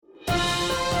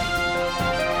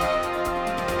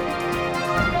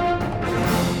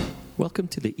welcome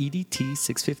to the EDT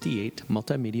 658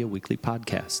 Multimedia Weekly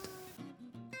Podcast.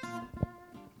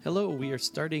 Hello, we are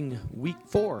starting week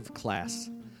 4 of class.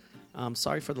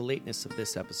 Sorry for the lateness of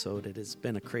this episode. It has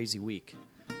been a crazy week.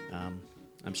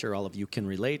 I'm sure all of you can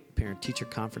relate. Parent-teacher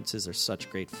conferences are such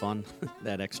great fun,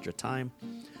 that extra time.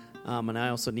 And I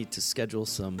also need to schedule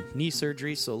some knee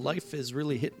surgery, so life has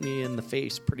really hit me in the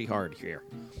face pretty hard here.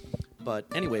 But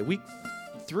anyway, week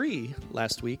 3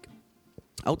 last week,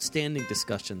 outstanding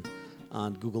discussion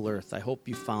on Google Earth. I hope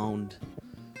you found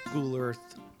Google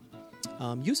Earth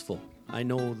useful. I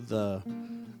know the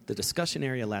discussion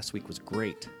area last week was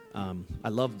great. I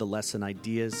love the lesson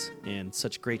ideas and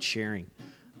such great sharing.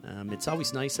 It's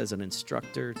always nice as an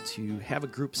instructor to have a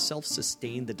group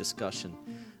self-sustain the discussion.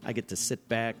 I get to sit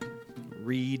back,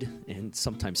 read, and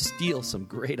sometimes steal some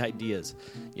great ideas.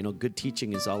 You know, good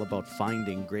teaching is all about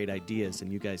finding great ideas,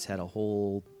 and you guys had a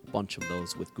whole bunch of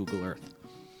those with Google Earth.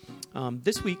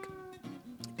 This week,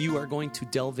 you are going to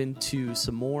delve into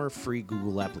some more free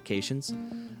Google applications,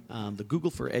 the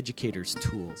Google for Educators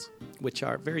tools, which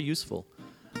are very useful.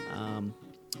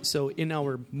 So in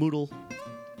our Moodle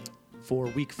for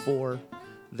week 4,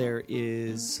 there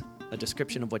is a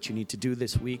description of what you need to do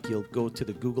this week. You'll go to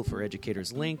the Google for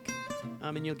Educators link,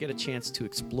 and you'll get a chance to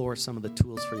explore some of the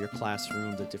tools for your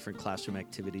classroom, the different classroom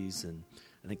activities, and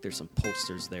I think there's some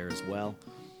posters there as well.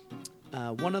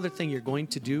 One other thing you're going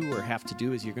to do or have to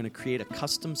do is you're going to create a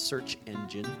custom search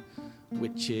engine,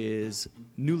 which is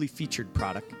newly featured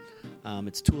product.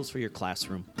 It's tools for your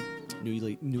classroom,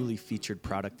 newly featured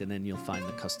product, and then you'll find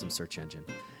the custom search engine.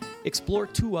 Explore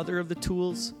 2 other of the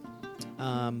tools.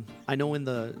 I know in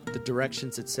the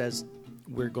directions it says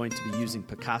we're going to be using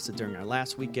Picasa during our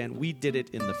last weekend. We did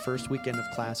it in the first weekend of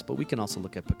class, but we can also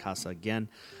look at Picasa again.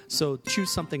 So choose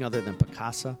something other than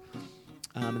Picasa.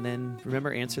 And then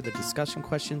remember, answer the discussion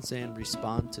questions and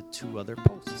respond to 2 other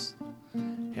posts.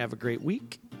 Have a great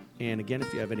week. And again,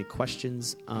 if you have any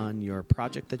questions on your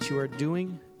project that you are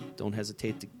doing, don't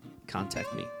hesitate to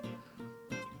contact me.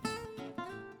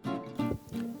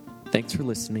 Thanks for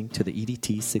listening to the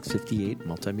EDT 658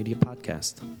 Multimedia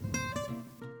Podcast.